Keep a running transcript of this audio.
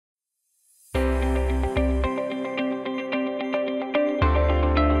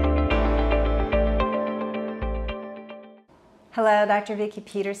Hello, Dr. Vicki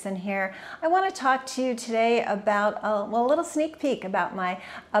Peterson here. I want to talk to you today about a little sneak peek about my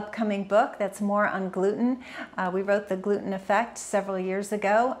upcoming book that's more on gluten. We wrote The Gluten Effect several years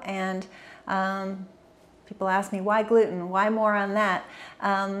ago, and people ask me, why gluten? Why more on that?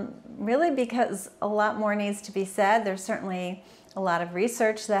 Really because a lot more needs to be said. There's certainly a lot of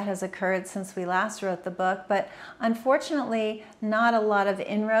research that has occurred since we last wrote the book, but unfortunately not a lot of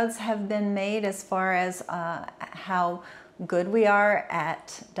inroads have been made as far as how good we are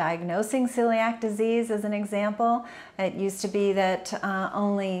at diagnosing celiac disease, as an example. It used to be that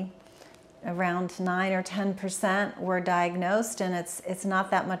only around 9 or 10% were diagnosed, and it's not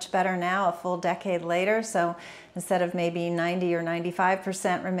that much better now a full decade later. So instead of maybe 90 or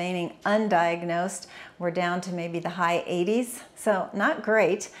 95% remaining undiagnosed, we're down to maybe the high 80s. So not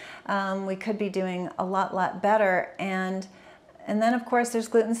great. We could be doing a lot better. And then, of course, there's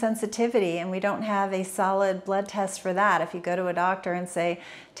gluten sensitivity, and we don't have a solid blood test for that. If you go to a doctor and say,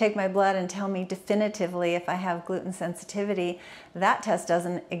 take my blood and tell me definitively if I have gluten sensitivity, that test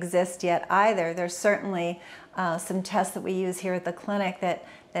doesn't exist yet either. There's certainly some tests that we use here at the clinic that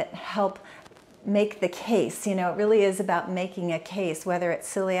help make the case. You know, it really is about making a case, whether it's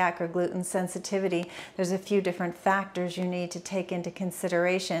celiac or gluten sensitivity. There's a few different factors you need to take into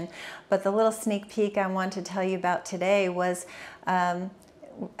consideration. But the little sneak peek I want to tell you about today was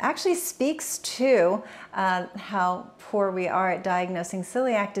actually speaks to how poor we are at diagnosing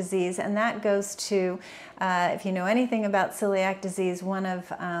celiac disease, and that goes to, if you know anything about celiac disease, one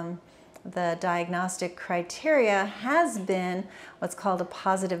of the diagnostic criteria has been what's called a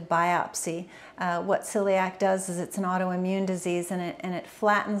positive biopsy. What celiac does is it's an autoimmune disease, and it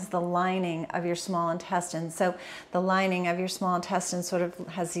flattens the lining of your small intestine. So the lining of your small intestine sort of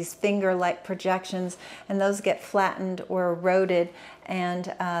has these finger-like projections, and those get flattened or eroded, and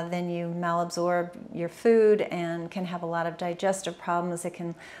then you malabsorb your food and can have a lot of digestive problems. It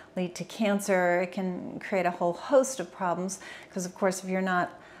can lead to cancer. It can create a whole host of problems because, of course, if you're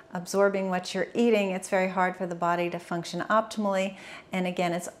not absorbing what you're eating, it's very hard for the body to function optimally. And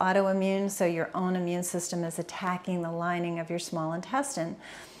again, it's autoimmune, so your own immune system is attacking the lining of your small intestine.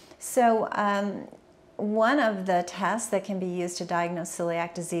 So one of the tests that can be used to diagnose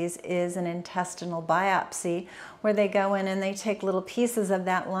celiac disease is an intestinal biopsy, where they go in and they take little pieces of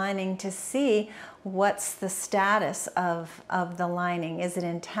that lining to see what's the status of the lining. Is it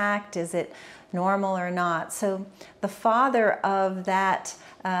intact? Is it normal or not? So the father of that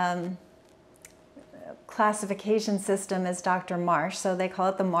classification system is Dr. Marsh. So they call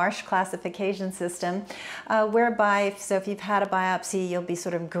it the Marsh classification system, whereby, so if you've had a biopsy, you'll be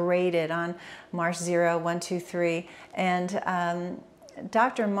sort of graded on Marsh 0, 1, 2, 3. And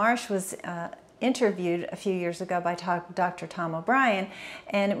Dr. Marsh was interviewed a few years ago by Dr. Tom O'Brien,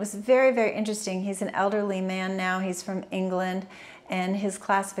 and it was very interesting. He's an elderly man now. He's from England, and his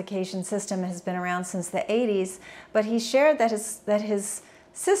classification system has been around since the 80s, but he shared that his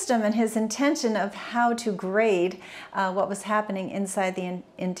system and his intention of how to grade what was happening inside the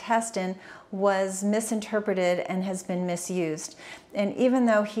intestine was misinterpreted and has been misused. And even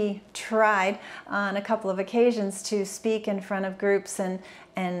though he tried on a couple of occasions to speak in front of groups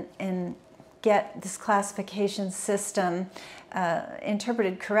and get this classification system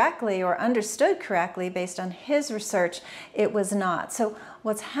interpreted correctly or understood correctly based on his research, it was not. So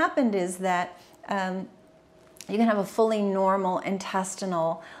what's happened is that you can have a fully normal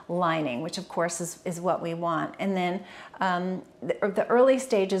intestinal lining, which of course is what we want. And then the early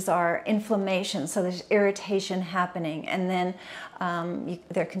stages are inflammation, so there's irritation happening. And then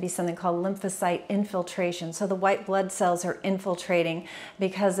there can be something called lymphocyte infiltration. So the white blood cells are infiltrating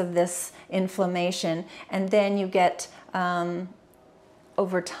because of this inflammation. And then you get,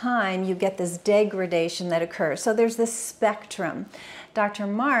 over time, you get this degradation that occurs. So there's this spectrum. Dr.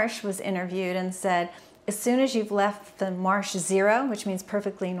 Marsh was interviewed and said, as soon as you've left the Marsh 0, which means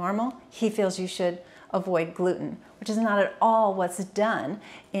perfectly normal, he feels you should avoid gluten, which is not at all what's done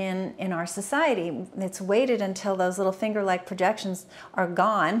in our society. It's waited until those little finger-like projections are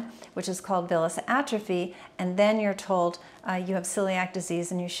gone, which is called villus atrophy, and then you're told you have celiac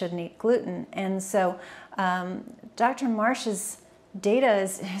disease and you shouldn't eat gluten. And so Dr. Marsh's data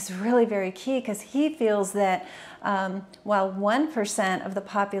is really very key, because he feels that while 1% of the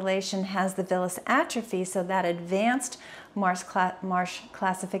population has the villus atrophy, so that advanced Marsh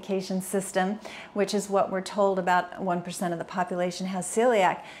classification system, which is what we're told about 1% of the population has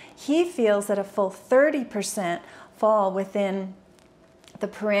celiac, he feels that a full 30% fall within the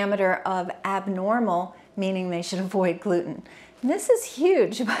parameter of abnormal, meaning they should avoid gluten. This is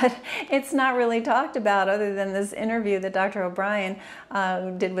huge, but it's not really talked about other than this interview that Dr. O'Brien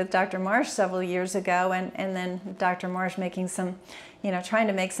did with Dr. Marsh several years ago, and then Dr. Marsh making some, trying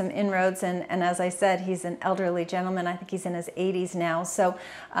to make some inroads. And as I said, he's an elderly gentleman. I think he's in his 80s now. So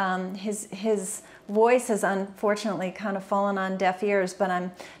his voice has unfortunately kind of fallen on deaf ears, but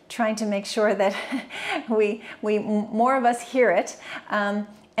I'm trying to make sure that we more of us hear it. And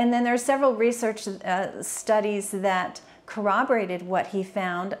then there are several research studies that corroborated what he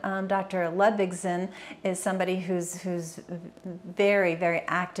found. Dr. Ludvigsen is somebody who's very, very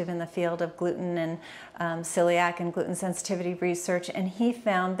active in the field of gluten and celiac and gluten sensitivity research, and he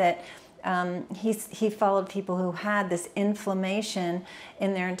found that he followed people who had this inflammation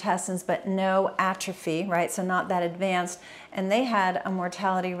in their intestines but no atrophy, right? So not that advanced, and they had a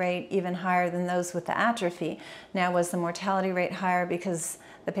mortality rate even higher than those with the atrophy. Now, was the mortality rate higher because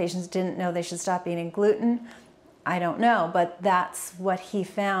the patients didn't know they should stop eating gluten? I don't know, but that's what he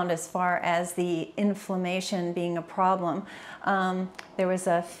found as far as the inflammation being a problem. There was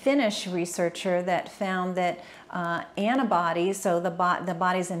a Finnish researcher that found that antibodies, so the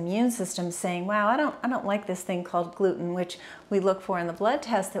body's immune system saying, wow, I don't like this thing called gluten, which we look for in the blood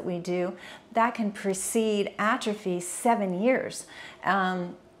test that we do, that can precede atrophy 7 years.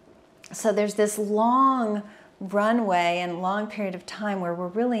 So there's this long runway and long period of time where we're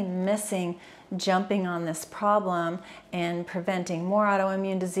really missing jumping on this problem and preventing more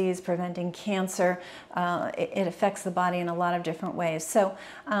autoimmune disease, preventing cancer. It affects the body in a lot of different ways. So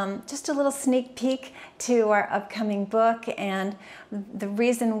just a little sneak peek to our upcoming book, and the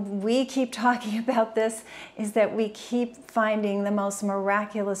reason we keep talking about this is that we keep finding the most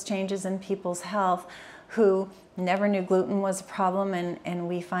miraculous changes in people's health who never knew gluten was a problem, and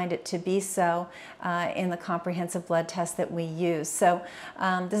we find it to be so in the comprehensive blood test that we use. So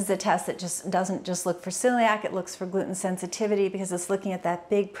this is a test that doesn't just look for celiac, it looks for gluten sensitivity because it's looking at that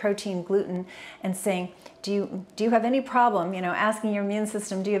big protein gluten and saying, do you have any problem, asking your immune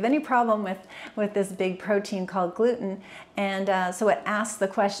system, do you have any problem with this big protein called gluten? And so it asks the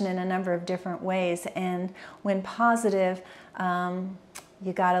question in a number of different ways, and when positive,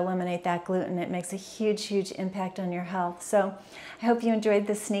 you got to eliminate that gluten. It makes a huge, huge impact on your health. So I hope you enjoyed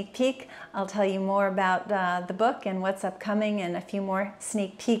this sneak peek. I'll tell you more about the book and what's upcoming, and a few more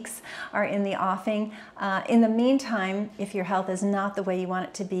sneak peeks are in the offing. In the meantime, if your health is not the way you want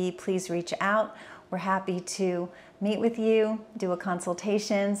it to be, please reach out. We're happy to meet with you, do a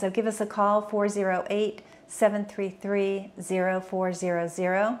consultation. So give us a call,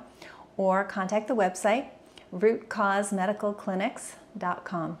 408-733-0400, or contact the website,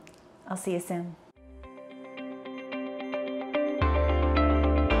 rootcausemedicalclinics.com. I'll see you soon.